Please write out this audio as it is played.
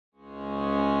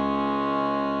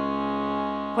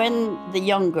When the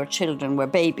younger children were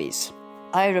babies,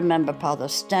 I remember Father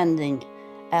standing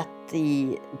at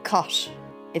the cot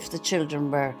if the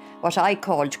children were what I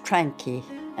called cranky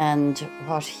and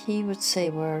what he would say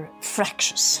were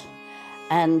fractious.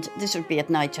 And this would be at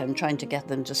night time, trying to get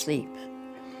them to sleep.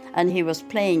 And he was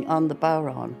playing on the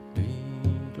bodhrán.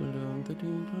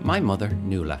 My mother,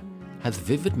 Nuala, has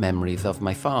vivid memories of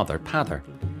my father, Peadar,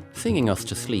 singing us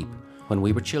to sleep when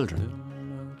we were children.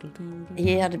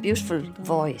 He had a beautiful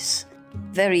voice,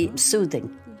 very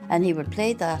soothing, and he would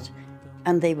play that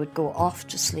and they would go off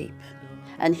to sleep.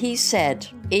 And he said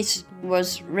it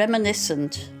was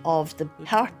reminiscent of the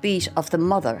heartbeat of the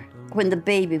mother when the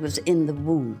baby was in the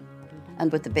womb,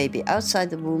 and with the baby outside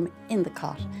the womb in the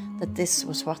cot, that this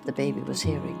was what the baby was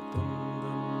hearing.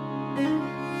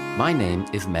 My name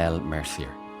is Mel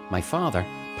Mercier. My father,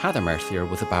 Peadar Mercier,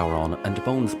 was a bodhrán and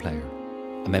bones player.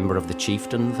 A member of the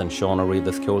Chieftains and Sean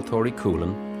O'Riordan's Ceoltóirí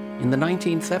Cúlan, in the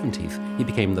 1970s he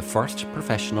became the first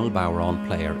professional bodhrán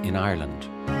player in Ireland.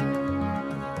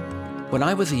 When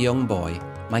I was a young boy,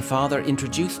 my father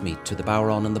introduced me to the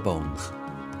bodhrán and the bones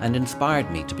and inspired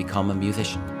me to become a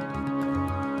musician.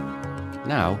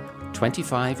 Now,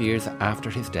 25 years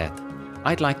after his death,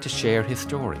 I'd like to share his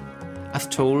story, as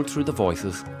told through the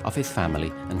voices of his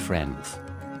family and friends.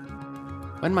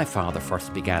 When my father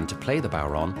first began to play the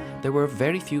bodhrán, there were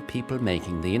very few people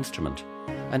making the instrument,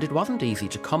 and it wasn't easy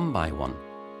to come by one,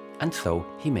 and so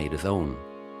he made his own,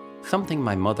 something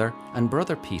my mother and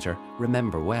brother Peter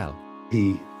remember well.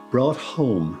 He brought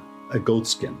home a goat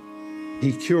skin.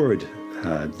 He cured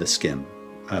the skin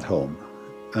at home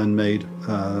and made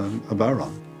a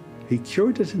bodhrán. He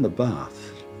cured it in the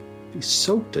bath. He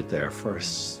soaked it there for,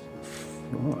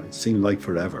 it seemed like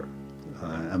forever.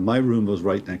 And my room was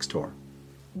right next door.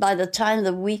 By the time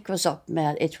the week was up,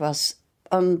 Mel, it was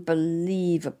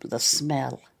unbelievable, the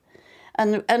smell.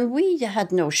 And we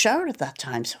had no shower at that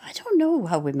time, so I don't know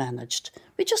how we managed.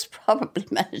 We just probably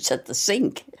managed at the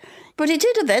sink. But he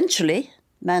did eventually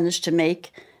manage to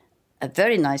make a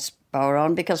very nice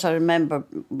bodhrán, because I remember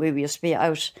we used to be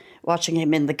out watching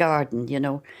him in the garden, you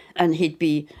know, and he'd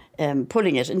be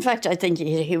pulling it. In fact, I think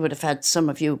he would have had some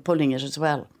of you pulling it as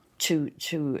well,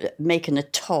 to making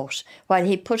it taut, while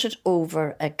he put it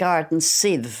over a garden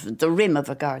sieve, the rim of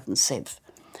a garden sieve.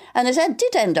 And it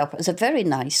did end up as a very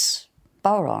nice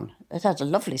bodhrán. It had a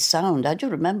lovely sound. I do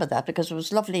remember that, because it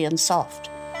was lovely and soft.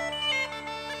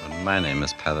 My name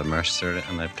is Peadar Mercier,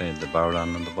 and I played the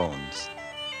bodhrán and the bones.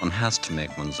 One has to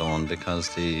make one's own, because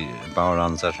the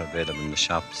bodhráns that are available in the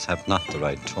shops have not the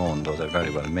right tone, though they're very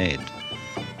well made.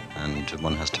 And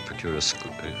one has to procure a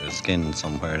skin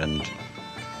somewhere and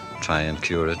try and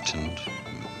cure it and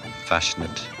fashion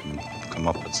it and come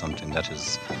up with something that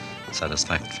is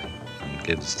satisfactory and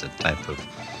gives the type of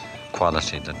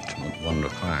quality that one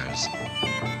requires.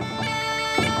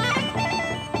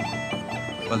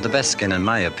 Well, the best skin, in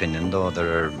my opinion, though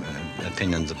there are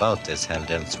opinions about this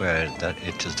held elsewhere, that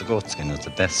it is the goat skin is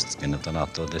the best skin of the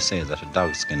lot, though they say that a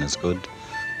dog skin is good,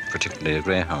 particularly a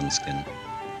greyhound skin,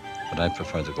 but I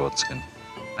prefer the goat skin.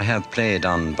 I have played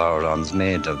on bodhráns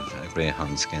made of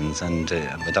greyhound skins, and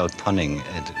without punning,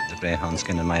 the greyhound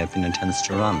skin, in my opinion, tends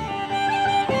to run.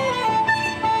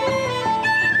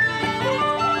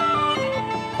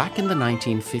 Back in the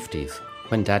 1950s,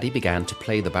 when Daddy began to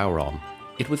play the bodhrán,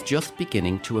 it was just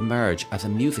beginning to emerge as a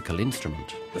musical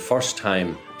instrument. The first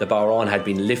time the bodhrán had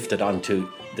been lifted onto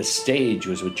the stage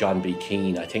was with John B.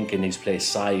 Keane, I think in his play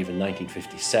Sive in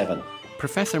 1957.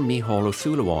 Professor Micheál Ó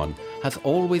Súilleabháin has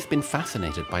always been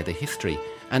fascinated by the history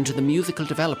and the musical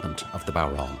development of the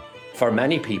bodhrán. For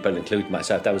many people, including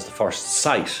myself, that was the first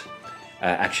sight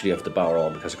actually of the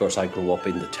bodhrán, because of course I grew up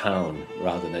in the town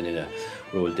rather than in a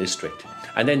rural district.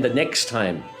 And then the next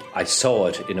time I saw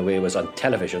it, in a way, was on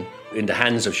television, in the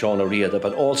hands of Sean O'Riordan,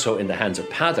 but also in the hands of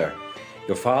Peadar,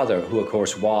 your father, who of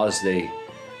course was the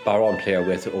bodhrán player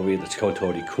with O'Riordan's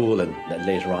Ceoltóirí Cúlan, and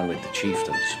later on with the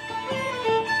Chieftains.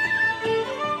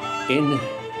 In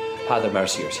Peadar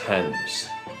Mercier's hands,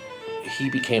 he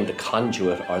became the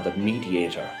conduit or the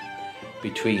mediator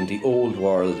between the old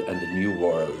world and the new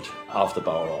world of the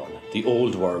bodhrán. The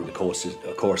old world, of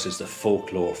course, is the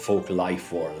folklore, folk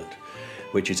life world,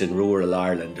 which is in rural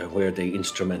Ireland, where the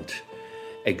instrument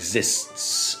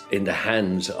exists in the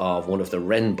hands of one of the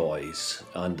wren boys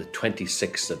on the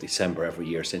 26th of December every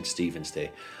year, St. Stephen's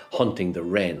Day, hunting the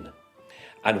wren.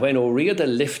 And when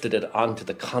O'Riordan lifted it onto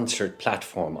the concert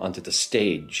platform, onto the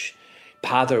stage,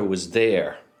 Peadar was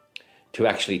there to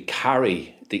actually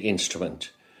carry the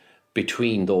instrument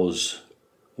between those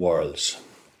worlds.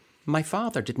 My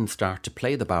father didn't start to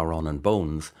play the bodhrán and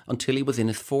bones until he was in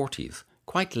his 40s,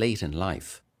 quite late in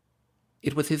life.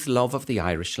 It was his love of the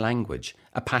Irish language,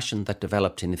 a passion that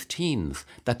developed in his teens,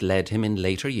 that led him in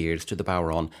later years to the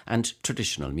bodhrán and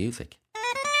traditional music.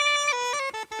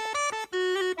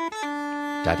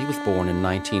 Daddy was born in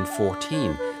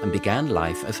 1914 and began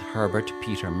life as Herbert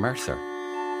Peter Mercer.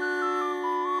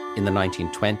 In the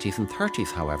 1920s and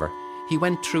 30s, however, he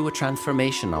went through a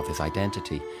transformation of his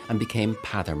identity and became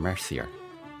Peadar Mercier.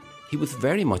 He was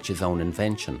very much his own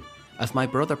invention, as my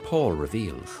brother Paul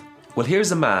reveals. Well,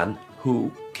 here's a man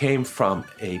who came from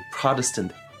a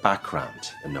Protestant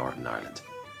background in Northern Ireland,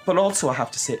 but also, I have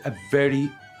to say, a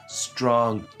very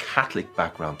strong Catholic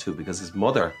background too, because his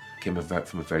mother came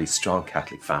from a very strong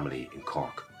Catholic family in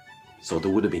Cork. So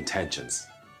there would have been tensions,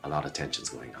 a lot of tensions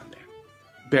going on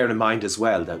there. Bear in mind as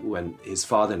well that when his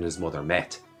father and his mother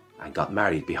met and got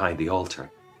married behind the altar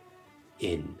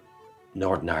in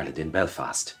Northern Ireland, in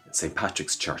Belfast, in St.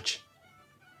 Patrick's Church,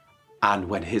 and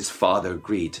when his father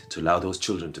agreed to allow those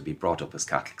children to be brought up as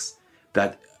Catholics,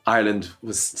 that Ireland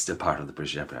was still part of the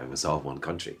British Empire, it was all one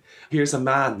country. Here's a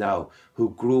man now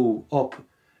who grew up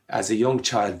as a young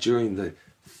child during the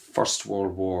First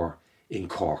World War in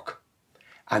Cork.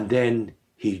 And then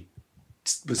he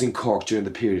was in Cork during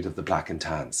the period of the Black and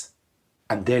Tans.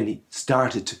 And then he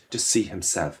started to see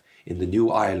himself in the new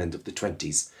Ireland of the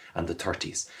 20s and the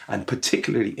 30s. And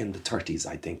particularly in the 30s,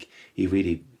 I think, he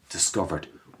really discovered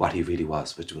what he really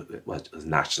was, which was a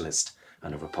nationalist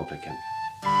and a Republican.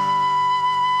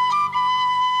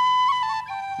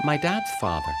 My dad's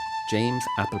father, James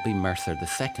Appleby Mercer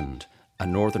II, a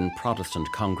Northern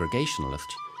Protestant Congregationalist,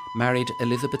 married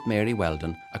Elizabeth Mary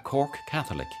Weldon, a Cork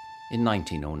Catholic, in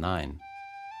 1909.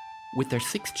 With their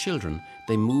 6 children,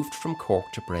 they moved from Cork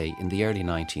to Bray in the early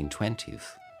 1920s.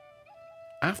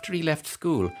 After he left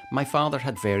school, my father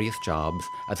had various jobs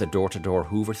as a door-to-door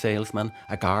Hoover salesman,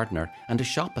 a gardener, and a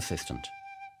shop assistant.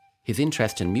 His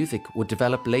interest in music would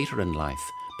develop later in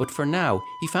life, but for now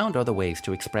he found other ways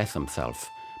to express himself,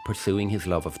 pursuing his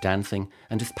love of dancing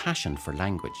and his passion for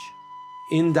language.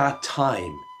 In that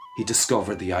time, he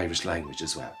discovered the Irish language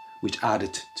as well, which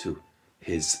added to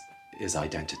his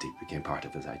identity, became part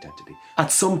of his identity.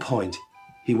 At some point,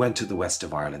 he went to the west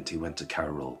of Ireland, he went to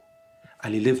Carrow,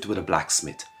 and he lived with a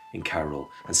blacksmith in Carrow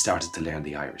and started to learn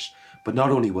the Irish. But not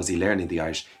only was he learning the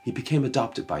Irish, he became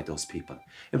adopted by those people.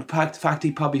 In fact,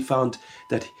 he probably found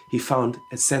that he found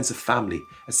a sense of family,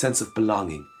 a sense of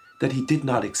belonging that he did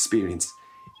not experience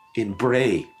in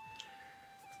Bray.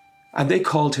 And they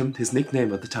called him, his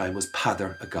nickname at the time was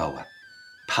Peadar Agawa,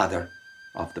 Peadar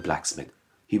of the blacksmith.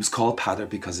 He was called Peadar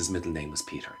because his middle name was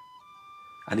Peter.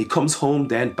 And he comes home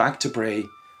then back to Bray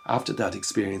after that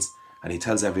experience, and he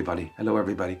tells everybody, hello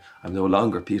everybody, I'm no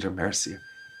longer Peter Mercier,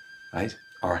 right?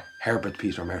 Or Herbert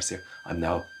Peter Mercier, I'm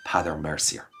now Peadar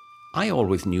Mercier. I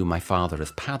always knew my father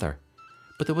as Peadar,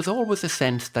 but there was always a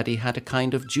sense that he had a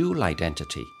kind of dual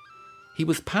identity. He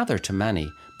was Peadar to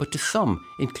many, but to some,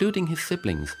 including his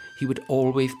siblings, he would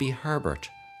always be Herbert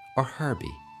or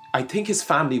Herbie. I think his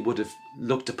family would have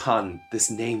looked upon this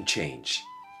name change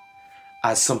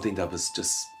as something that was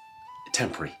just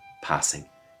temporary, passing.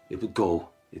 It would go.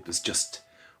 It was just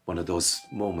one of those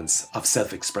moments of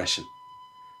self-expression.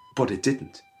 But it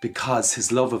didn't, because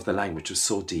his love of the language was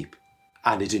so deep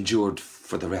and it endured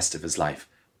for the rest of his life.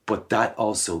 But that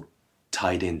also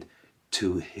tied in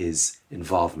to his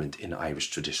involvement in Irish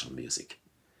traditional music.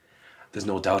 There's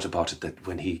no doubt about it that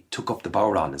when he took up the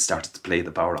bodhrán and started to play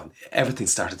the bodhrán, everything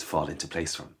started to fall into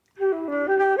place for him.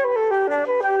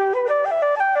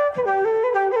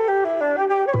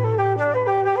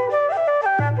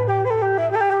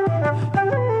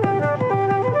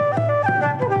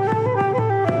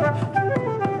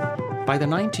 By the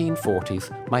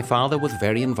 1940s, my father was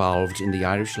very involved in the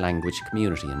Irish language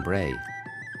community in Bray.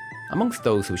 Amongst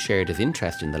those who shared his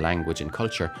interest in the language and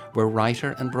culture were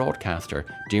writer and broadcaster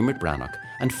Diarmuid Breathnach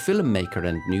and filmmaker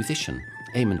and musician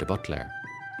Eamon de Butler.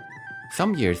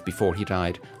 Some years before he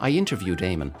died, I interviewed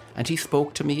Eamon, and he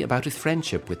spoke to me about his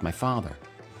friendship with my father.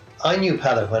 I knew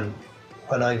Peadar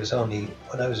when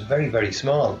I was very, very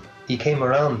small. He came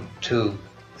around to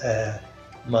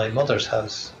my mother's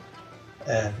house,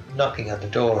 knocking on the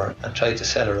door and tried to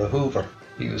sell her a Hoover.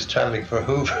 He was travelling for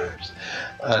Hoovers,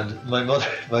 and my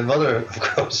mother, of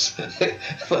course,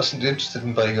 wasn't interested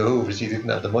in buying a Hoover. She didn't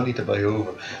have the money to buy a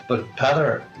Hoover. But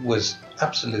Peadar was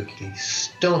absolutely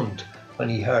stunned when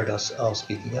he heard us all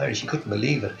speaking Irish. He couldn't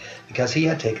believe it, because he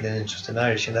had taken an interest in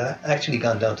Irish and had actually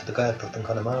gone down to the Gaeltacht in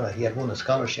Connemara. He had won a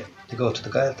scholarship to go to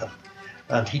the Gaeltacht,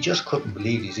 and he just couldn't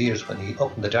believe his ears when he,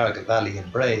 up in the Dargle Valley in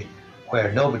Bray,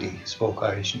 where nobody spoke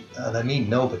Irish, and I mean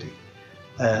nobody.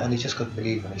 And he just couldn't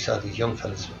believe when he saw these young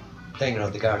fellas playing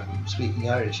around the garden speaking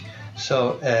Irish.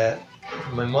 So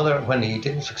my mother, when he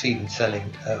didn't succeed in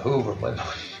selling a Hoover,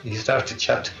 he started to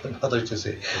chat to my mother, to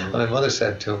see. And my mother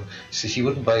said to him, she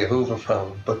wouldn't buy a Hoover from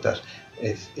him, but that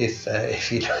if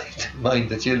he liked to mind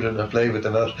the children and play with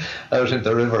them out in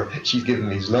the river, she'd give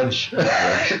him his lunch.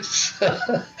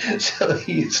 So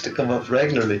he used to come up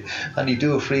regularly, and he'd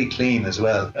do a free clean as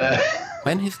well.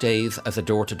 When his days as a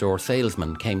door-to-door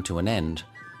salesman came to an end,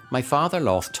 my father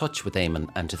lost touch with Eamon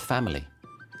and his family.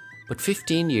 But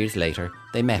 15 years later,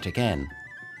 they met again.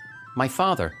 My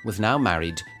father was now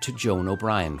married to Joan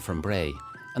O'Brien from Bray,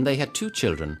 and they had 2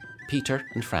 children, Peter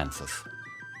and Francis.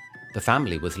 The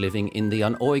family was living in the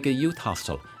Onoiga Youth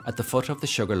Hostel at the foot of the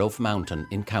Sugarloaf Mountain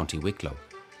in County Wicklow,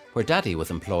 where Daddy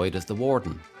was employed as the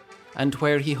warden, and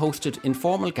where he hosted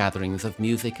informal gatherings of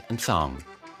music and song,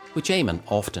 which Eamon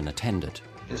often attended.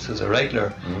 This was a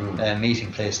regular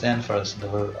meeting place then for us, and there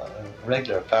were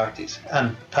regular parties.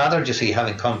 And Father, you see,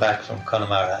 having come back from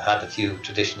Connemara, had a few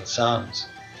traditional songs.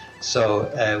 So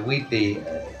we'd be,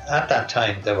 at that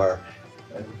time, there were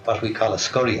what we call a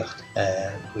scorriocht,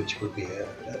 which would be a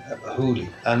hoolie.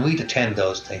 And we'd attend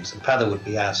those things, and Father would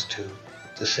be asked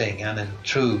to sing, and in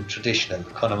true traditional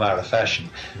Connemara fashion,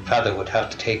 Father would have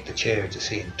to take the chair, to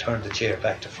see, and turn the chair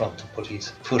back to front and put his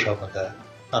foot up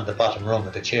on the bottom rung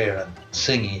of the chair and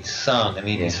sing his song. I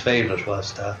mean, his favourite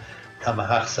was the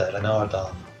Tamahachsa and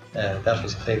Ardon. That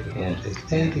was a favourite one.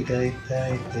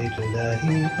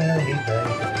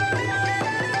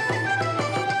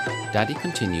 Daddy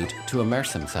continued to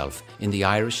immerse himself in the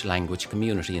Irish language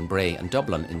community in Bray and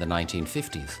Dublin in the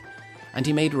 1950s, and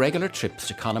he made regular trips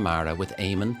to Connemara with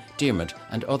Eamon, Diarmuid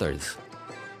and others.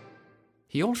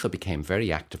 He also became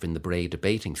very active in the Bray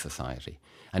Debating Society,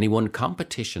 and he won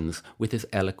competitions with his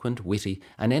eloquent, witty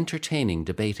and entertaining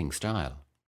debating style.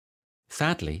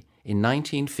 Sadly, in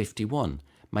 1951,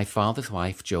 my father's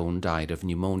wife Joan died of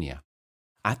pneumonia,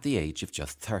 at the age of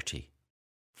just 30,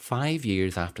 5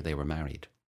 years after they were married.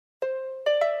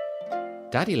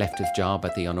 Daddy left his job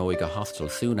at the Onoiga Hostel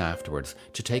soon afterwards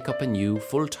to take up a new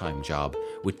full-time job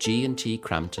with G&T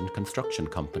Crampton Construction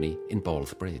Company in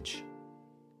Ballsbridge.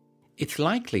 It's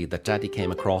likely that Daddy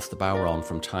came across the Bowron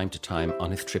from time to time on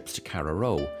his trips to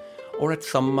Carraroe, or at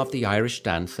some of the Irish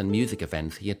dance and music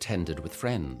events he attended with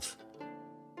friends.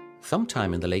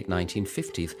 Sometime in the late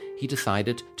 1950s, he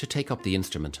decided to take up the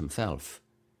instrument himself.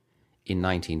 In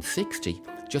 1960,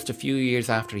 just a few years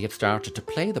after he had started to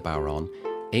play the Bowron,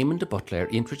 Eamon de Butler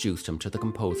introduced him to the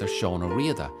composer Sean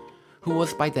O'Riordan, who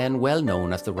was by then well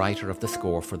known as the writer of the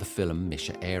score for the film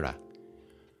Misha Era.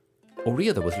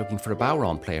 O'Riordan was looking for a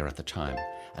Bowron player at the time,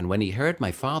 and when he heard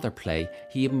my father play,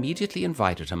 he immediately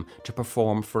invited him to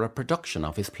perform for a production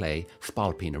of his play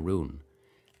Spalpeen Aroon,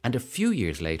 and a few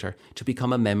years later to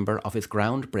become a member of his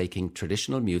groundbreaking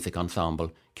traditional music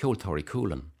ensemble Ceoltóirí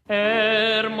Cúlainn.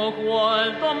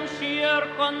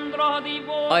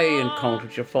 I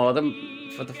encountered your father.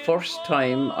 For the first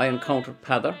time, I encountered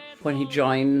Peadar when he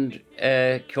joined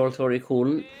Ceoltóirí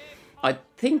Cúlainn. I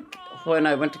think when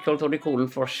I went to Ceoltóirí Cúlainn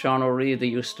first, Sean O'Riordan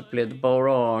used to play the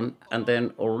Bowron, and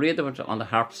then O'Riordan went on the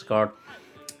harpsichord.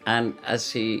 And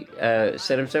as he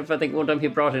said himself, I think one time he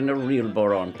brought in a real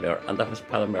Bowron player, and that was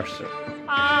Peadar Mercer.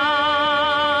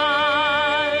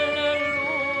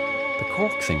 The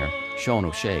Cork singer, Sean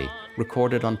O'Shea,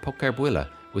 recorded on Pucker Builla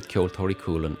with Ceoltóirí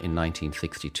Cúlainn in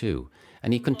 1962,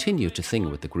 and he continued to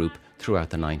sing with the group throughout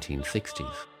the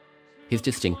 1960s. His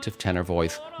distinctive tenor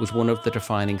voice was one of the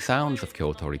defining sounds of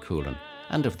Ceoltóirí Cúlainn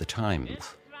and of the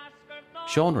times.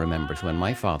 Sean remembers when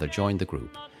my father joined the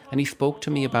group, and he spoke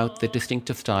to me about the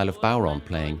distinctive style of Bowron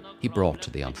playing he brought to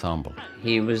the ensemble.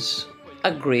 He was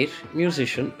a great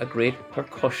musician, a great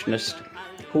percussionist,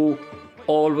 who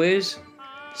always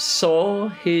saw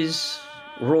his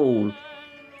role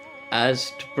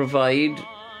as to provide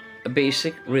a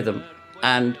basic rhythm.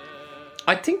 And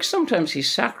I think sometimes he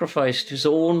sacrificed his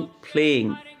own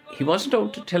playing. He wasn't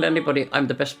out to tell anybody, I'm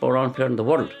the best Bowron player in the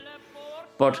world.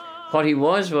 But what he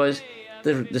was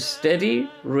the steady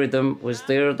rhythm was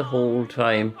there the whole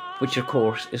time, which of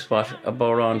course is what a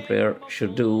Bowron player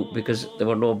should do, because there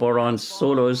were no Bowron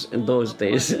solos in those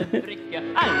days.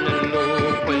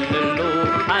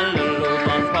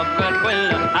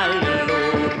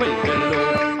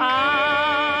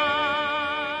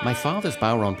 My father's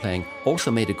Bowron playing also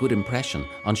made a good impression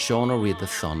on Sean O'Riordan's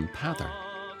son, Peadar.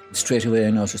 Straight away I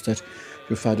noticed that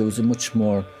your father was a much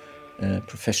more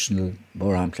professional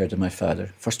Bowron player than my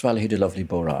father. First of all, he had a lovely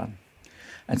Bowron.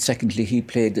 And secondly, he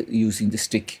played using the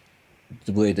stick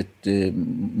the way that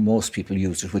most people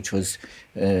use it, which was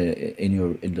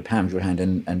in the palm of your hand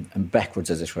and backwards,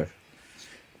 as it were.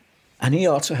 And he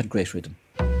also had great rhythm.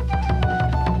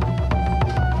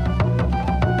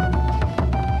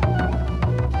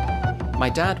 My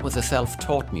dad was a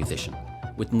self-taught musician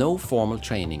with no formal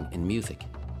training in music.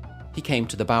 He came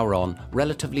to the bodhrán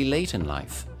relatively late in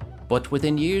life, but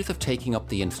within years of taking up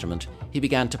the instrument, he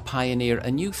began to pioneer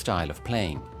a new style of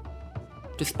playing.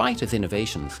 Despite his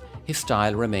innovations, his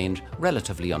style remained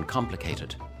relatively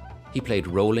uncomplicated. He played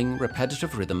rolling,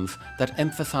 repetitive rhythms that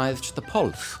emphasized the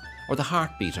pulse or the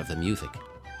heartbeat of the music.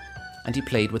 And he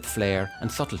played with flair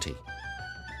and subtlety.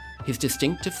 His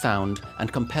distinctive sound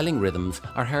and compelling rhythms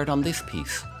are heard on this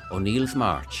piece, O'Neill's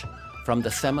March, from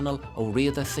the seminal Ó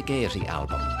Riada sa Gairí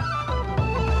album.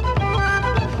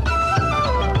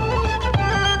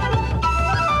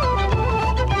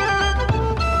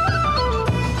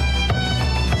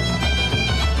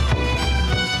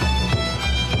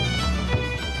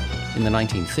 In the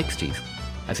 1960s,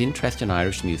 as interest in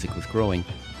Irish music was growing,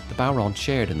 the bodhrán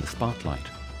shared in the spotlight.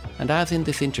 And as in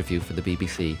this interview for the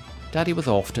BBC, Daddy was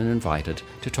often invited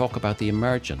to talk about the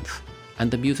emergence and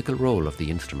the musical role of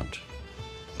the instrument.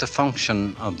 The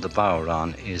function of the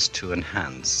bodhrán is to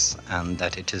enhance, and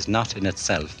that it is not in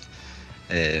itself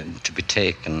to be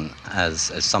taken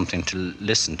as something to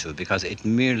listen to, because it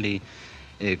merely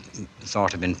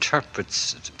sort of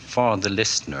interprets for the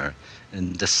listener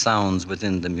the sounds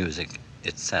within the music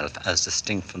itself as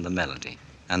distinct from the melody.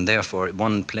 And therefore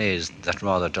one plays that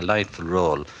rather delightful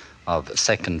role of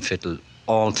second fiddle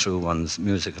all through one's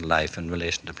musical life in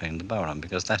relation to playing the bodhrán,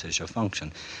 because that is your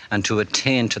function. And to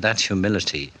attain to that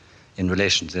humility in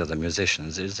relation to the other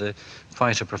musicians is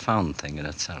quite a profound thing in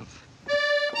itself.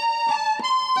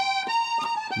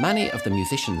 Many of the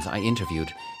musicians I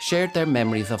interviewed shared their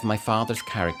memories of my father's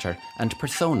character and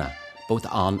persona, both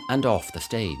on and off the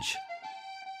stage.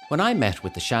 When I met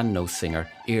with the sean-nós singer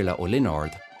Iarla Ó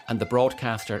Lionáird and the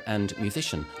broadcaster and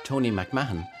musician Tony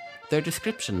McMahon, their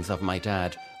descriptions of my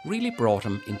dad really brought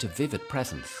him into vivid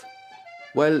presence.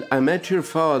 Well, I met your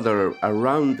father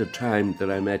around the time that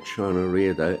I met Sean Ó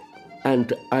Riada,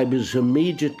 and I was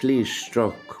immediately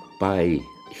struck by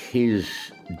his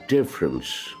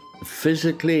difference.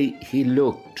 Physically, he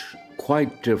looked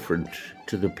quite different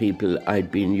to the people I'd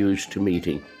been used to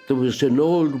meeting. There was an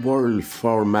old world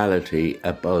formality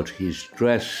about his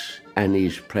dress and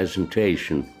his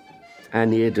presentation.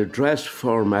 And he had a dress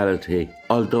formality,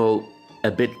 although a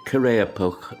bit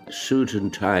careapach, suit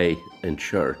and tie and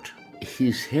shirt.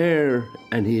 His hair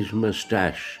and his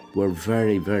moustache were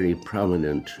very, very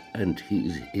prominent, and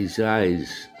his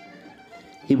eyes.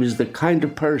 He was the kind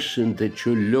of person that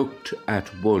you looked at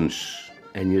once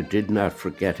and you did not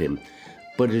forget him.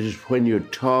 But it is when you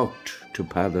talked to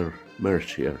Peadar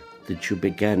Mercier that you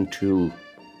began to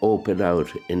open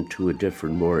out into a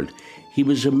different world. He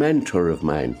was a mentor of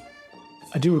mine.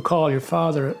 I do recall your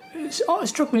father. It always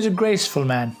struck me as a graceful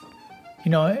man.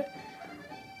 You know,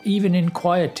 even in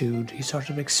quietude, he sort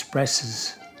of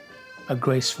expresses a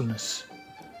gracefulness.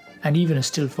 And even a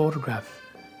still photograph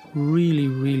really,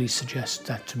 really suggests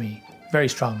that to me very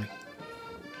strongly.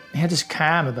 He had this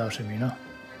calm about him, you know.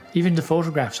 Even the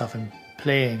photographs of him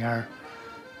playing there's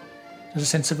a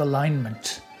sense of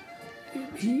alignment.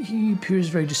 He appears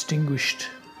very distinguished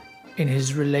in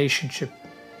his relationship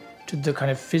to the kind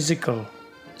of physical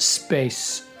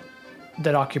space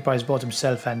that occupies both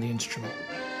himself and the instrument.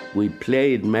 We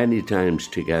played many times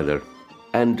together,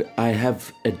 and I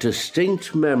have a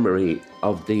distinct memory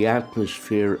of the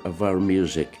atmosphere of our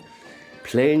music.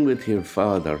 Playing with your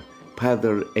father,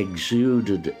 Peadar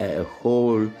exuded a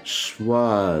whole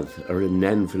swath or an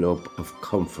envelope of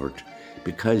comfort,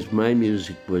 because my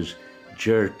music was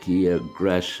jerky,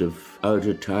 aggressive, out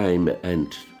of time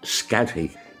and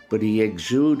scatty. But he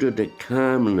exuded a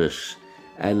calmness,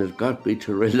 and it got me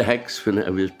to relax when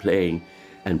I was playing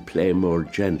and play more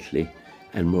gently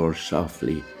and more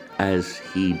softly as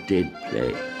he did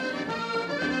play.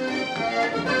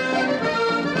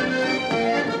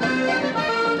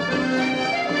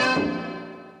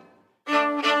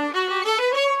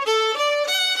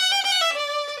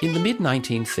 In the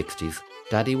mid-1960s,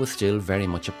 Daddy was still very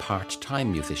much a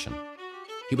part-time musician.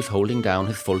 He was holding down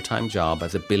his full-time job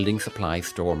as a building supply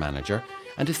store manager,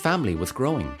 and his family was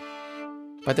growing.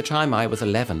 By the time I was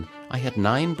 11, I had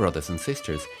 9 brothers and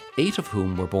sisters, 8 of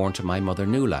whom were born to my mother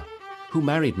Nuala, who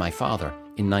married my father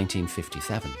in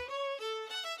 1957.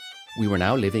 We were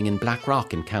now living in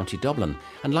Blackrock in County Dublin,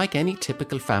 and like any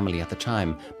typical family at the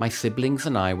time, my siblings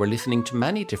and I were listening to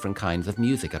many different kinds of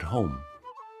music at home.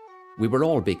 We were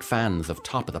all big fans of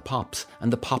Top of the Pops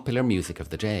and the popular music of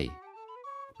the day.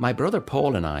 My brother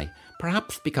Paul and I,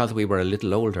 perhaps because we were a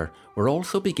little older, were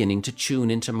also beginning to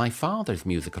tune into my father's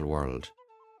musical world.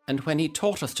 And when he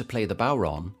taught us to play the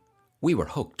bodhrán, we were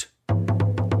hooked.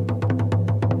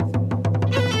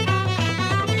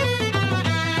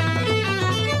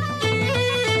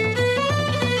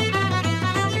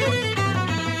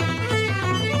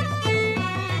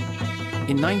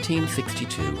 In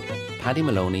 1962, Paddy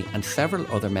Maloney and several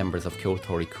other members of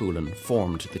Kiltorry Coolan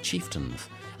formed the Chieftains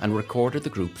and recorded the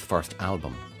group's first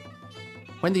album.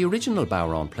 When the original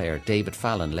Bowron player David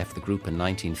Fallon left the group in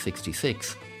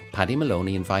 1966, Paddy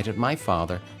Maloney invited my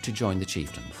father to join the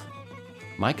Chieftains.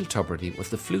 Michael Tubridy was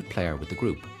the flute player with the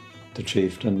group. The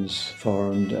Chieftains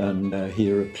formed, and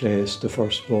he replaced the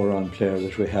first Bowron player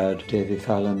that we had, Davy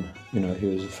Fallon. You know, he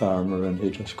was a farmer and he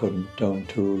just couldn't down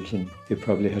tools, and he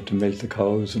probably had to milk the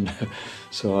cows and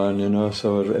so on, you know,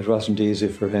 so it wasn't easy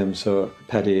for him. So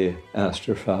Paddy asked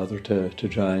her father to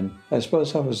join. I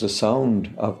suppose that was the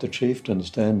sound of the Chieftains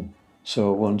then.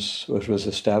 So once it was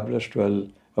established, well,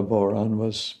 a Bowron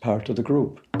was part of the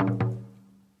group.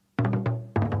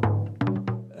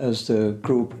 As the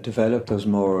group developed, there was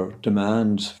more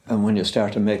demands, and when you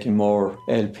started making more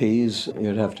LPs,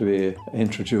 you'd have to be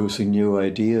introducing new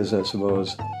ideas, I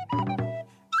suppose.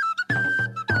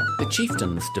 The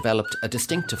Chieftains developed a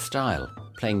distinctive style,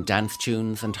 playing dance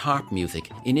tunes and harp music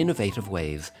in innovative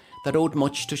ways that owed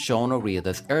much to Sean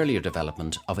O'Riordan's earlier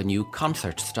development of a new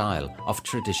concert style of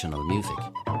traditional music.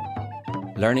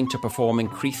 Learning to perform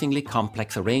increasingly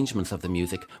complex arrangements of the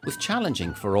music was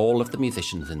challenging for all of the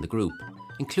musicians in the group,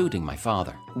 including my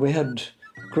father. We had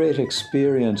great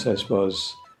experience, I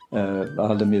suppose,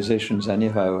 all the musicians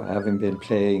anyhow, having been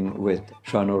playing with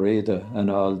Sean O'Riordan and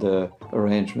all the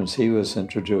arrangements he was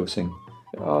introducing.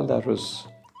 All that was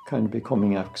kind of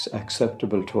becoming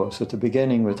acceptable to us. At the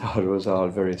beginning we thought it was all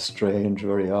very strange,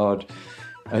 very odd.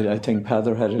 I think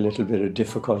Pather had a little bit of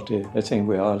difficulty, I think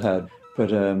we all had, but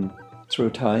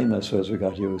through time I suppose we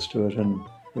got used to it and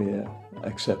we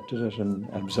accepted it and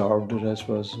absorbed it, I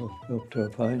suppose, up to a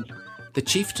point. The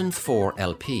Chieftains 4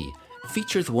 LP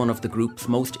features one of the group's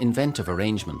most inventive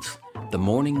arrangements, The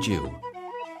Morning Dew.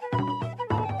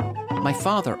 My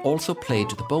father also played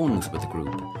the bones with the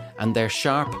group, and their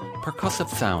sharp, percussive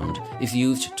sound is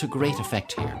used to great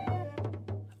effect here.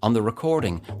 On the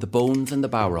recording, the bones and the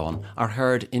Bowron are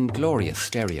heard in glorious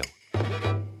stereo.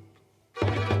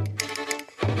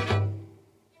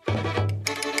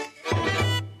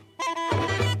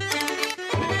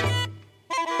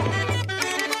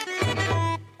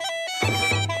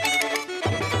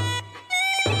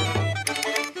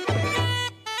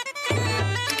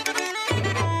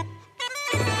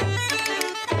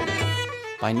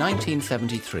 By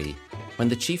 1973, when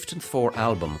the Chieftains 4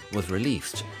 album was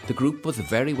released, the group was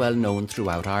very well known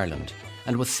throughout Ireland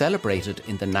and was celebrated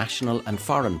in the national and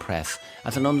foreign press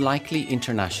as an unlikely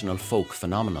international folk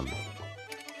phenomenon.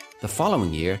 The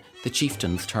following year, the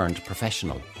Chieftains turned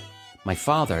professional. My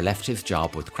father left his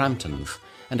job with Cramptons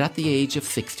and at the age of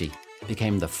 60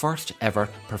 became the first ever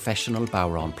professional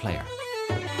Bowron player.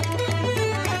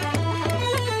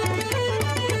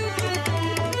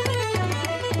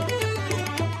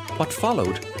 What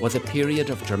followed was a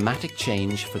period of dramatic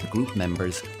change for the group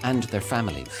members and their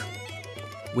families.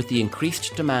 With the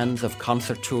increased demands of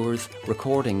concert tours,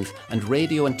 recordings, and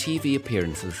radio and TV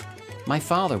appearances, my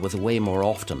father was away more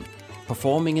often,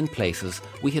 performing in places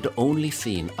we had only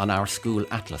seen on our school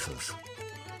atlases.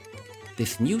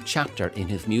 This new chapter in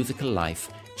his musical life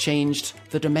changed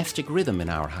the domestic rhythm in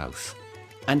our house,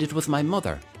 and it was my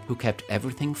mother who kept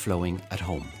everything flowing at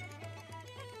home.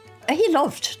 He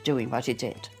loved doing what he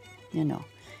did, you know.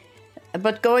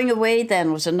 But going away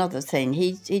then was another thing.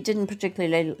 He didn't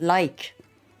particularly like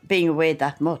being away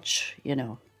that much, you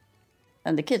know.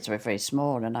 And the kids were very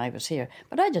small and I was here.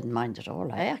 But I didn't mind at all.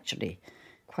 I actually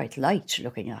quite liked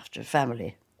looking after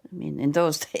family. I mean, in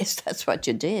those days, that's what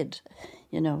you did.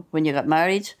 You know, when you got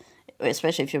married,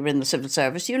 especially if you were in the civil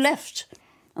service, you left.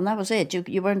 And that was it.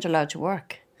 You weren't allowed to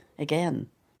work again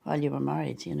while you were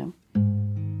married, you know.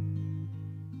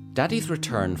 Daddy's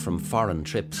return from foreign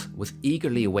trips was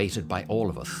eagerly awaited by all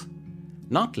of us,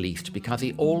 not least because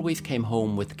he always came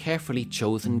home with carefully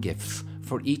chosen gifts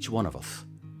for each one of us.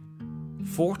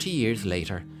 40 years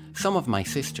later, some of my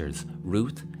sisters,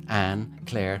 Ruth, Anne,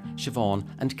 Claire, Siobhan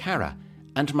and Cara,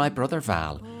 and my brother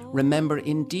Val, remember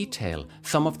in detail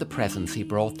some of the presents he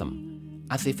brought them,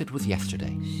 as if it was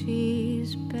yesterday.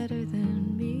 She's better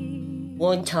than me.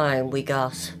 One time we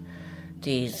got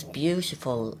these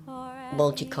beautiful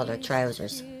multicoloured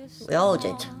trousers. We all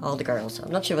did, all the girls.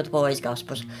 I'm not sure what the boys got,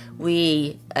 but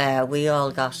we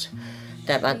all got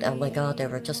them, and oh my God, they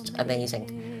were just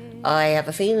amazing. I have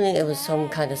a feeling it was some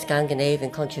kind of Scandinavian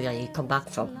country that he'd come back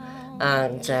from,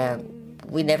 and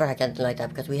we never had anything like that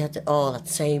because we had all the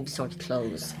same sort of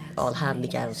clothes, all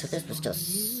hand-me-down. So this was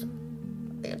just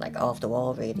like off the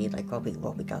wall, really, like what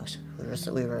we got.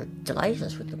 We were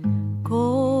delighted with them.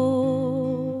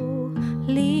 Go,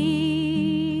 leave.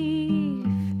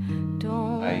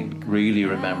 I really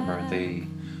remember the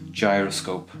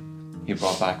gyroscope he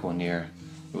brought back one year.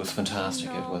 It was fantastic.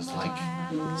 It was like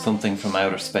something from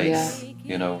outer space.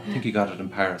 You know, I think he got it in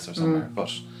Paris or somewhere.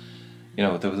 But you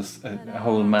know, there was a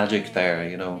whole magic there.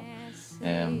 You know.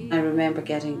 I remember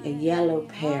getting a yellow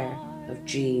pair of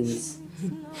jeans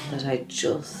that I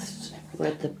just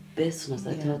were the business.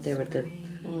 I thought they were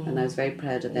and I was very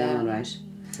proud of them, all right.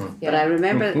 But I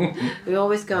remember we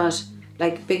always got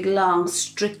like big long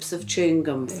strips of chewing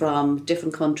gum from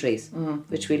different countries,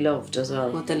 which we loved as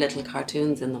well. With the little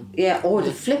cartoons in them. Yeah, or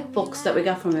the flip books that we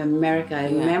got from America. I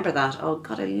remember that. Oh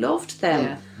God, I loved them.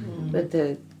 Yeah. With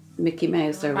the Mickey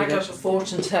Mouse. I got a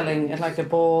fortune telling, like a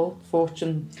ball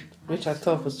fortune, which I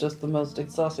thought was just the most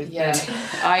exotic thing.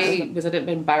 I was a little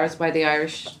bit embarrassed by the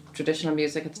Irish traditional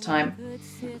music at the time,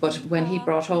 but when he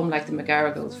brought home like the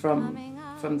McGarrigles from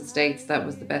the States, that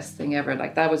was the best thing ever.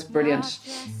 Like, that was brilliant.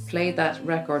 Played that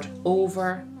record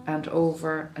over and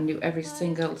over and knew every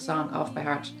single song off by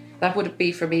heart. That would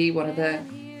be for me one of the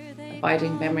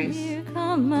abiding memories. Here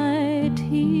come my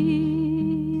tears,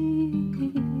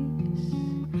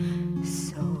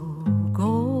 so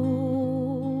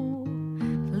go,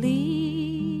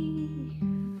 please.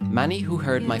 Many who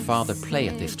heard my father play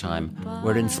at this time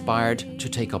were inspired to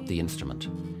take up the instrument,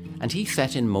 and he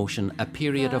set in motion a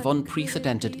period of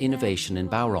unprecedented innovation in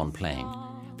bodhrán playing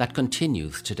that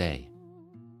continues today.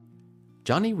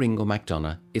 Johnny Ringo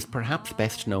McDonagh is perhaps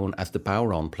best known as the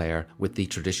bodhrán player with the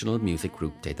traditional music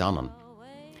group De Danann.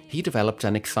 He developed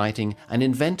an exciting and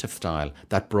inventive style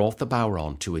that brought the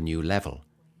bodhrán to a new level.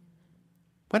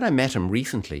 When I met him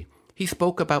recently, he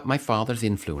spoke about my father's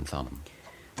influence on him.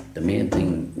 The main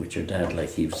thing with your dad, like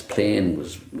he was playing,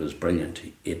 was brilliant.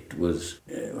 It was,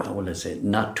 how will I say,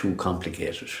 not too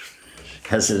complicated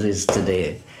as it is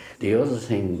today. The other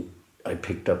thing I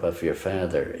picked up of your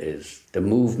father is the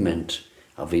movement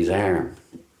of his arm.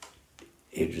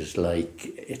 It was like,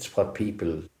 it's what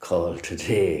people call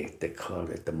today, they call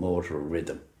it the motor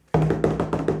rhythm.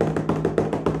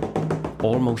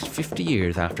 Almost 50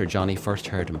 years after Johnny first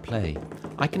heard him play,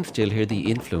 I can still hear the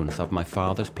influence of my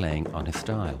father's playing on his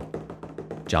style.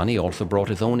 Johnny also brought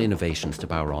his own innovations to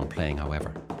bodhrán playing,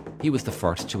 however. He was the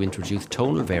first to introduce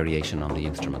tonal variation on the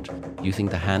instrument, using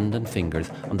the hand and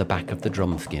fingers on the back of the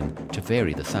drum skin to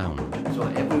vary the sound. So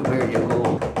everywhere you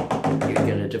go, you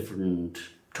get a different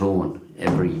tone,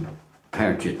 every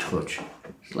part you touch.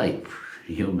 It's like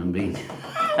a human being,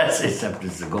 except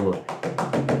it's a goat.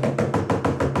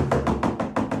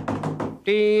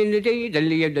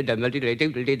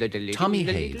 Tommy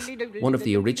Hayes, one of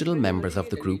the original members of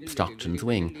the group Stockton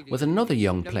Swing, was another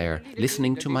young player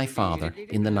listening to my father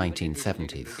in the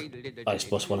 1970s. I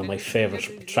suppose one of my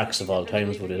favourite tracks of all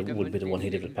times would be the one he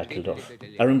did with Pat Kilduff.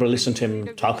 I remember listening to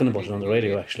him talking about it on the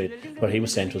radio, actually, where he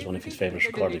was saying it was one of his favourite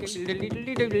recordings.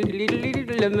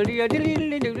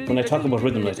 When I talk about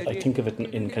rhythm, I think of it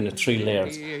in kind of three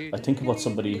layers. I think about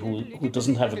somebody who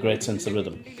doesn't have a great sense of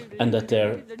rhythm, and that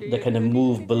they kind of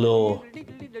move below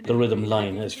the rhythm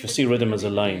line. As you see rhythm as a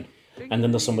line, and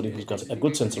then there's somebody who's got a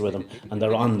good sense of rhythm and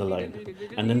they're on the line,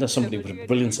 and then there's somebody with a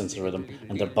brilliant sense of rhythm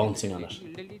and they're bouncing on it.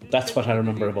 That's what I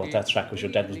remember about that track, was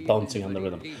your dad was bouncing on the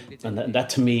rhythm, and that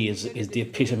to me is the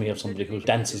epitome of somebody who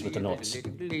dances with the notes.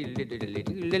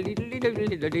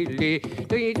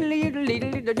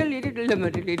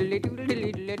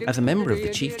 As a member of the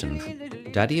Chieftains,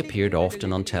 Daddy appeared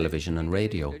often on television and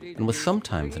radio and was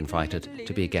sometimes invited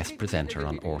to be a guest presenter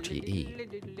on RTE.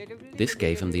 This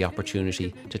gave him the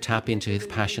opportunity to tap into his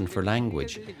passion for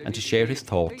language and to share his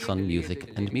thoughts on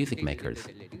music and music makers,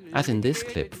 as in this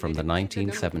clip from the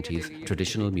 1970s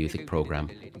traditional music programme,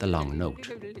 The Long Note.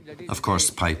 Of course,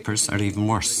 pipers are even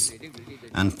worse,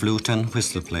 and flute and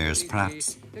whistle players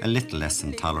perhaps a little less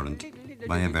intolerant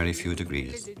by a very few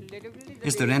degrees.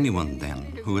 Is there anyone,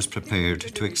 then, who is prepared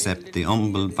to accept the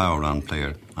humble bodhrán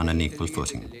player on an equal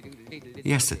footing?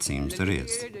 Yes, it seems there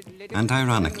is. And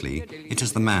ironically, it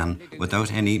is the man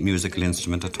without any musical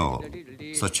instrument at all,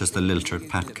 such as the lilter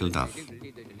Pat Kilduff.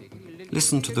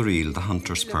 Listen to the reel, The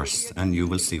Hunter's Purse, and you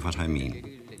will see what I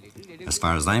mean. As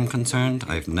far as I'm concerned,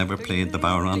 I've never played the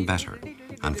bodhrán better,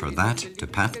 and for that, to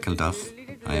Pat Kilduff,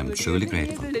 I am truly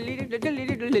grateful.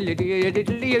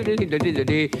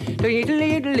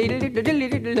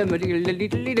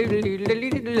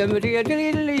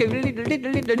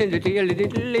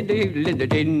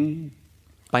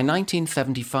 By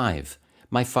 1975,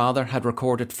 my father had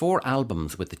recorded 4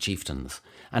 albums with the Chieftains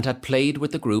and had played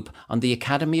with the group on the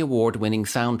Academy Award-winning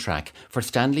soundtrack for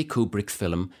Stanley Kubrick's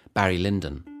film Barry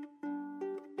Lyndon.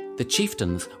 The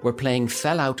Chieftains were playing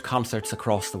sell-out concerts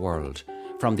across the world,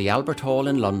 from the Albert Hall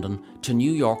in London to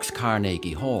New York's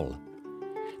Carnegie Hall.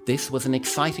 This was an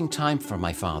exciting time for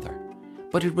my father,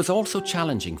 But it was also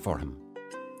challenging for him.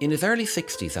 In his early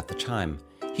 60s at the time,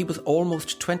 he was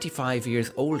almost 25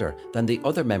 years older than the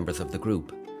other members of the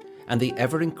group, and the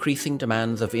ever-increasing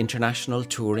demands of international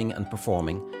touring and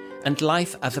performing, and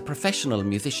life as a professional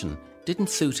musician didn't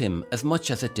suit him as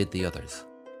much as it did the others.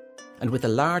 And with a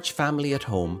large family at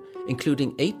home,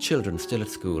 including 8 children still at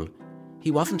school,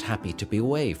 he wasn't happy to be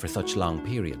away for such long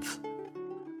periods.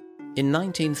 In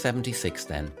 1976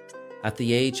 then, at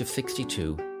the age of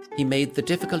 62, he made the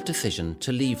difficult decision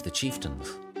to leave the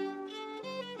Chieftains.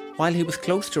 While he was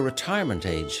close to retirement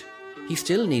age, he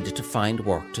still needed to find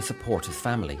work to support his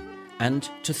family and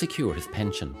to secure his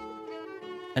pension.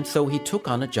 And so he took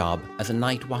on a job as a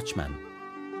night watchman.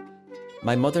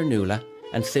 My mother Nuala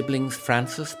and siblings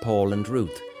Francis, Paul and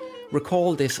Ruth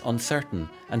recall this uncertain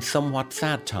and somewhat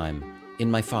sad time in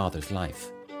my father's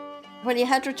life. Well, he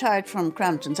had retired from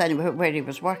Crampton's anyway, where he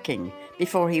was working,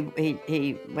 before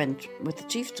he went with the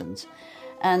Chieftains.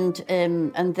 And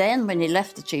then when he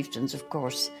left the Chieftains, of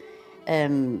course,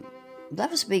 that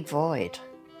was a big void.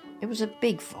 It was a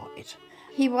big void.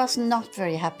 He was not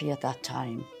very happy at that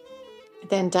time.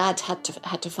 Then Dad had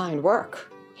to find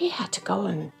work. He had to go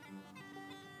and,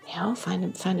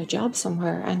 find a job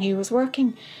somewhere. And he was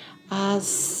working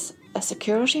as a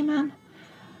security man.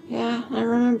 Yeah, I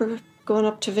remember going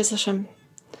up to visit him.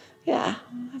 Yeah,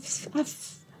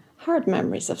 I've hard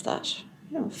memories of that.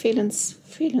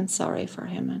 Feeling sorry for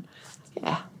him. And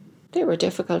yeah, they were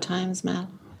difficult times, Mel.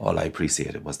 All I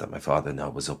appreciated was that my father now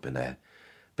was up in a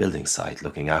building site,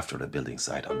 looking after a building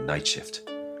site on night shift.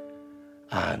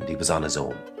 And he was on his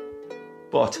own.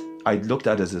 But I looked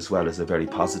at it as well as a very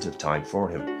positive time for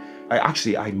him.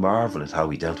 I marvel at how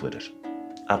he dealt with it.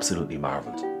 Absolutely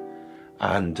marvelled.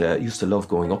 And used to love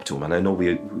going up to him. And I know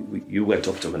you went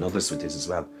up to him and others did as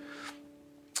well.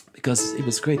 Because it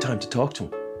was a great time to talk to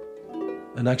him.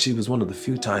 And actually it was one of the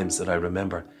few times that I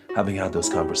remember having had those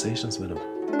conversations with him.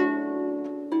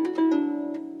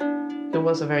 It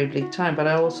was a very bleak time, but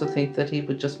I also think that he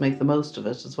would just make the most of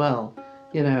it as well.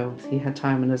 He had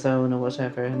time on his own or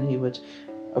whatever, and he would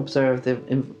observe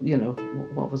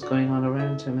what was going on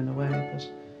around him in a way. But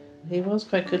he was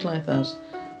quite good like that,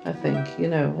 I think,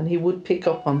 and he would pick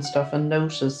up on stuff and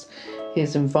notice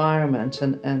his environment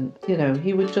and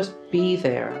he would just be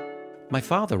there. My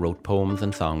father wrote poems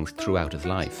and songs throughout his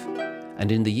life,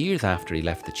 and in the years after he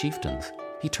left the Chieftains,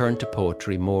 he turned to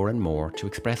poetry more and more to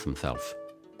express himself.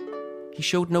 He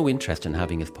showed no interest in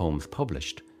having his poems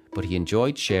published, but he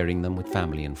enjoyed sharing them with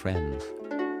family and friends.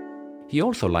 He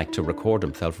also liked to record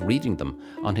himself reading them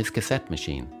on his cassette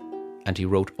machine, and he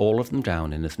wrote all of them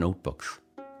down in his notebooks,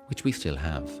 which we still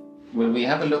have. Will we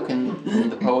have a look in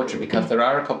the poetry? Because there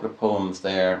are a couple of poems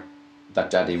there that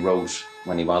Daddy wrote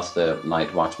when he was the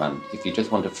night watchman. If you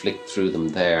just want to flick through them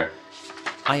there.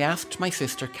 I asked my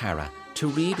sister Cara to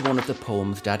read one of the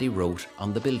poems Daddy wrote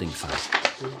on the building site.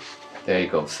 There you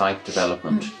go, Site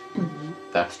Development.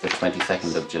 That's the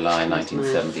 22nd of July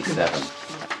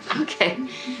 1977. Okay,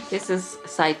 this is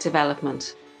Site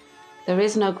Development. There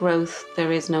is no growth,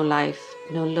 there is no life,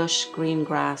 no lush green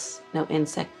grass, no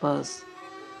insect buzz.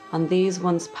 On these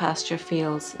once pasture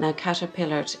fields, now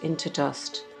caterpillared into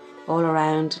dust, all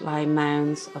around lie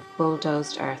mounds of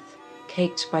bulldozed earth,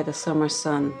 caked by the summer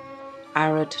sun,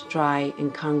 arid, dry,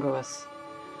 incongruous.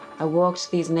 I walked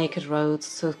these naked roads,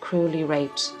 so cruelly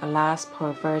raped, alas,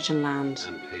 poor virgin land,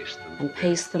 and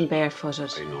paced them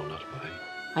barefooted.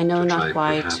 I know not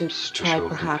why, to try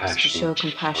perhaps to show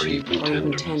compassion or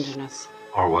even tenderness.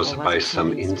 Or was it by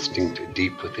some instinct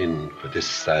deep within for this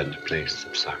sad place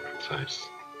of sacrifice?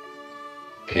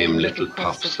 Came little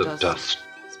puffs of dust,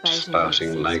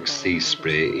 spouting like sea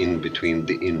spray in between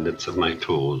the inlets of my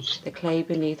toes. The clay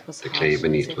beneath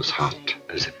was hot,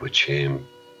 as if with shame.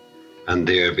 And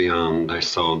there beyond I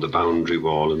saw the boundary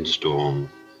wall and stone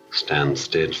stand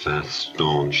steadfast,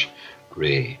 staunch,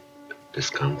 grey,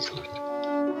 disconsolate.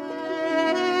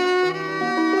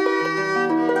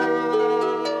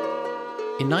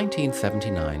 In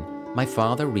 1979, my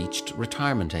father reached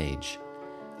retirement age,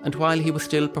 and while he was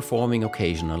still performing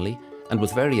occasionally and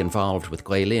was very involved with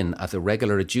Gaelin as a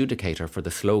regular adjudicator for the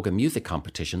Sloga music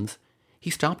competitions, he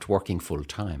stopped working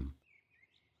full-time.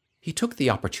 He took the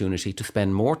opportunity to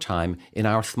spend more time in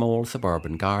our small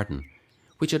suburban garden,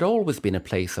 which had always been a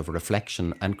place of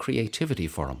reflection and creativity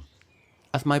for him,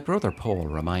 as my brother Paul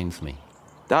reminds me.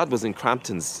 Dad was in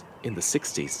Crampton's in the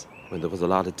 60s when there was a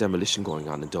lot of demolition going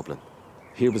on in Dublin.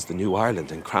 Here was the New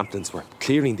Ireland and Cramptons were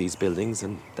clearing these buildings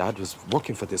and Dad was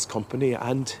working for this company,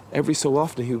 and every so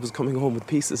often he was coming home with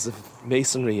pieces of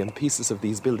masonry and pieces of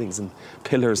these buildings and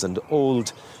pillars and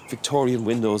old Victorian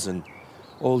windows and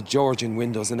old Georgian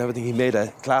windows and everything. He made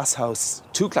a glass house,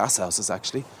 2 glass houses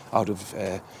actually, out of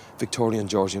Victorian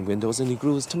Georgian windows, and he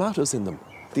grew his tomatoes in them.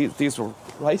 These were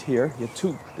right here. He had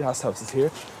 2 glass houses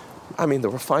here. I mean, there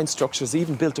were fine structures. He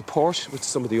even built a porch with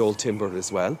some of the old timber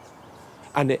as well.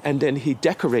 And then he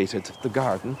decorated the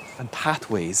garden and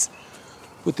pathways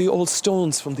with the old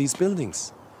stones from these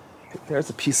buildings. There's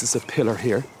the pieces of pillar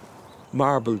here,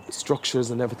 marble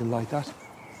structures and everything like that.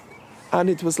 And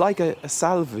it was like a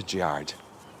salvage yard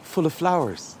full of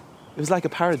flowers. It was like a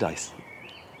paradise.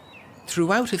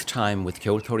 Throughout his time with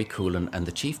Ceoltóirí Cúlan and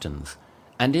the Chieftains,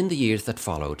 and in the years that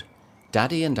followed,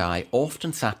 Daddy and I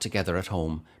often sat together at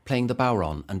home playing the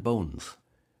bodhrán and bones.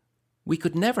 We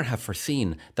could never have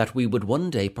foreseen that we would one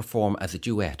day perform as a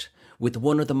duet with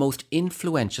one of the most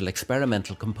influential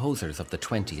experimental composers of the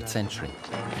 20th century.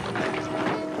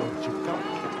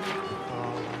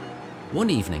 One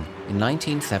evening in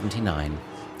 1979,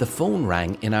 the phone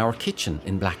rang in our kitchen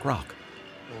in Blackrock.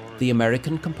 The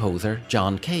American composer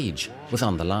John Cage was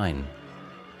on the line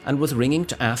and was ringing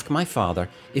to ask my father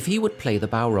if he would play the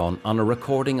bodhrán on a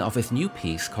recording of his new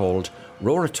piece called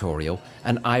Roratorio,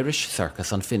 an Irish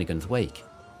circus on Finnegan's Wake.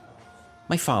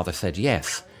 My father said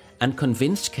yes, and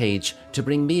convinced Cage to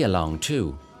bring me along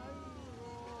too.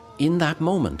 In that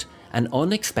moment, an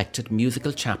unexpected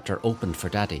musical chapter opened for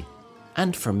Daddy,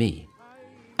 and for me.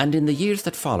 And in the years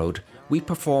that followed, we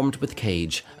performed with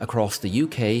Cage across the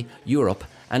UK, Europe,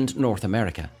 and North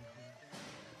America.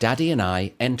 Daddy and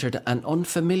I entered an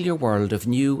unfamiliar world of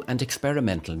new and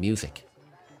experimental music.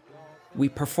 We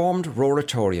performed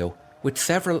Roratorio with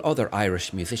several other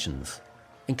Irish musicians,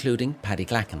 including Paddy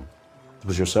Glacken. It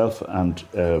was yourself and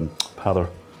Peadar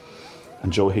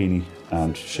and Joe Heaney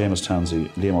and Seamus Tansey,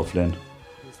 Liam O'Flynn.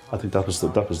 I think that was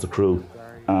the crew.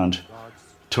 And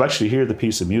to actually hear the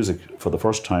piece of music for the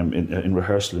first time in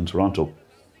rehearsal in Toronto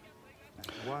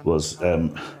was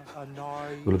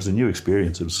it was a new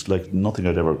experience. It was like nothing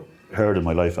I'd ever heard in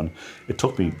my life, and it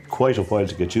took me quite a while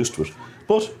to get used to it.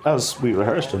 But as we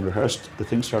rehearsed, the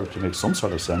thing started to make some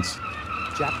sort of sense.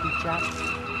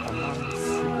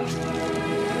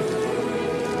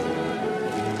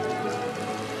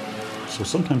 So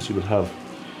sometimes you would have,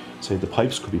 say, the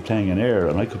pipes could be playing in air,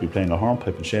 and I could be playing a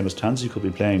hornpipe, and Seamus Tansey could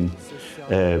be playing,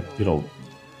 a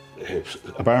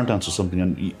barn dance or something,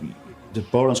 and the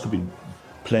bodhráns could be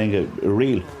playing a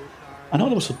reel. And all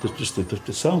of a sudden, just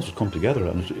the sounds would come together,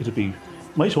 and it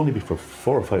might only be for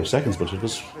 4 or 5 seconds, but it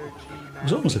was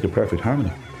almost like a perfect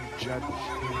harmony.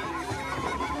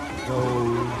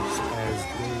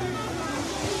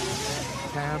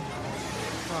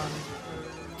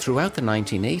 Throughout the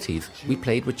 1980s, we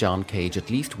played with John Cage at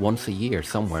least once a year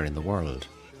somewhere in the world.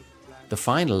 The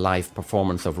final live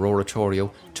performance of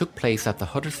Roratorio took place at the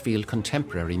Huddersfield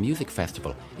Contemporary Music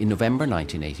Festival in November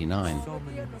 1989.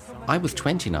 I was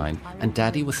 29 and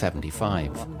Daddy was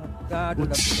 75.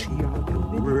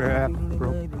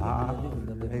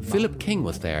 Philip King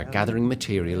was there gathering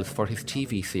materials for his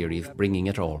TV series Bringing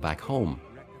It All Back Home.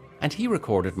 And he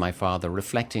recorded my father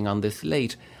reflecting on this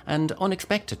late and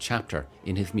unexpected chapter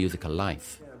in his musical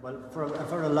life. Well, for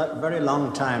a very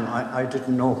long time, I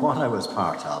didn't know what I was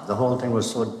part of. The whole thing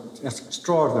was so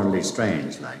extraordinarily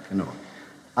strange,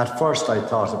 At first, I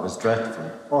thought it was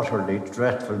dreadful, utterly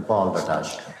dreadful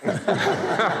balderdash. But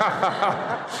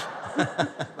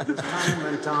as time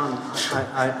went on,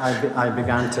 I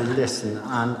began to listen,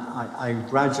 and I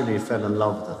gradually fell in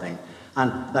love with the thing.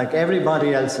 And like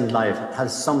everybody else in life,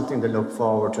 has something to look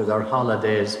forward to, their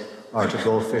holidays, or to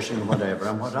go fishing, whatever.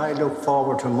 And what I look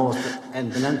forward to most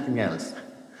than anything else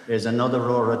is another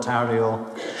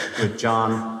Roratorio with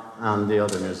John and the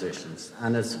other musicians.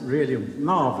 And it's really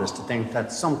marvellous to think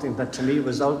that something that to me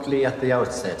was ugly at the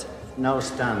outset now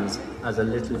stands as a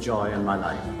little joy in my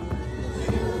life.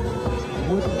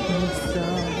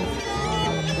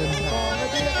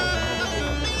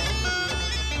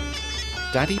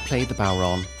 Daddy played the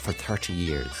bodhrán for 30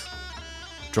 years.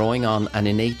 Drawing on an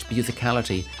innate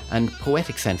musicality and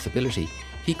poetic sensibility,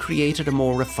 he created a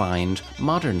more refined,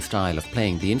 modern style of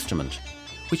playing the instrument,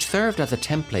 which served as a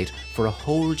template for a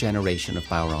whole generation of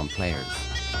bodhrán players.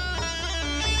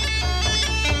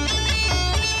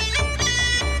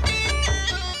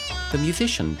 The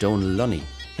musician Donal Lunny,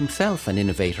 himself an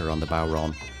innovator on the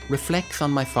bodhrán, reflects on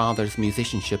my father's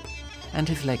musicianship and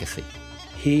his legacy.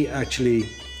 He actually,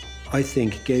 I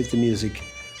think, gave the music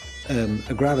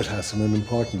a gravitas and an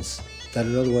importance that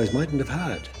it otherwise mightn't have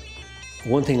had.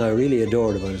 One thing I really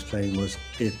adored about his playing was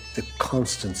the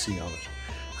constancy of it,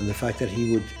 and the fact that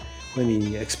he would, when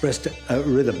he expressed a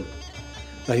rhythm,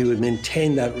 that he would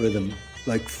maintain that rhythm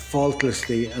like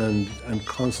faultlessly and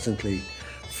constantly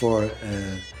for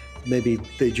maybe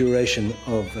the duration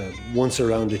of once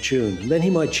around a tune. And then he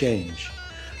might change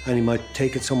and he might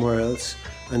take it somewhere else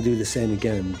and do the same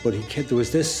again. But there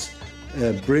was this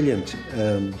brilliant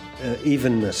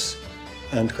evenness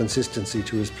and consistency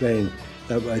to his playing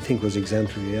that I think was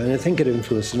exemplary. And I think it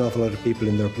influenced an awful lot of people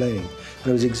in their playing. And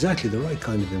it was exactly the right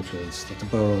kind of influence that the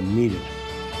Bodhrán needed.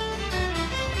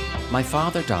 My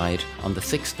father died on the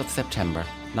 6th of September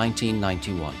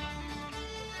 1991.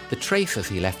 The traces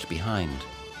he left behind,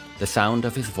 the sound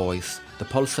of his voice, the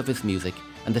pulse of his music,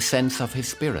 and the sense of his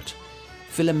spirit,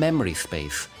 fill a memory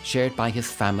space shared by his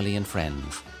family and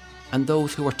friends, and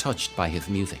those who were touched by his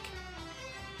music.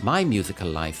 My musical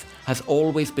life has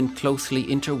always been closely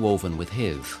interwoven with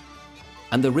his,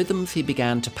 and the rhythms he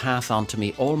began to pass on to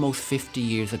me almost 50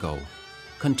 years ago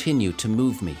continue to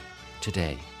move me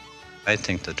today. I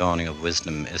think the dawning of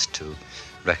wisdom is to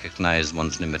recognise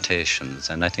one's limitations,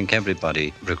 and I think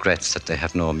everybody regrets that they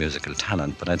have no musical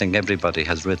talent, but I think everybody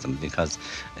has rhythm, because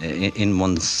in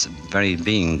one's very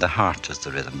being the heart is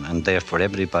the rhythm, and therefore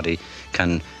everybody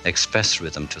can express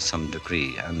rhythm to some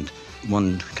degree, and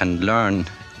one can learn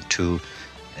to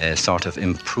sort of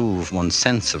improve one's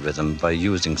sense of rhythm by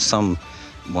using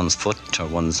one's foot or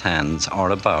one's hands or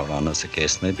a bodhrán, as the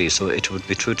case may be. So it would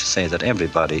be true to say that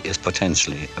everybody is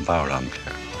potentially a bodhrán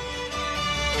player.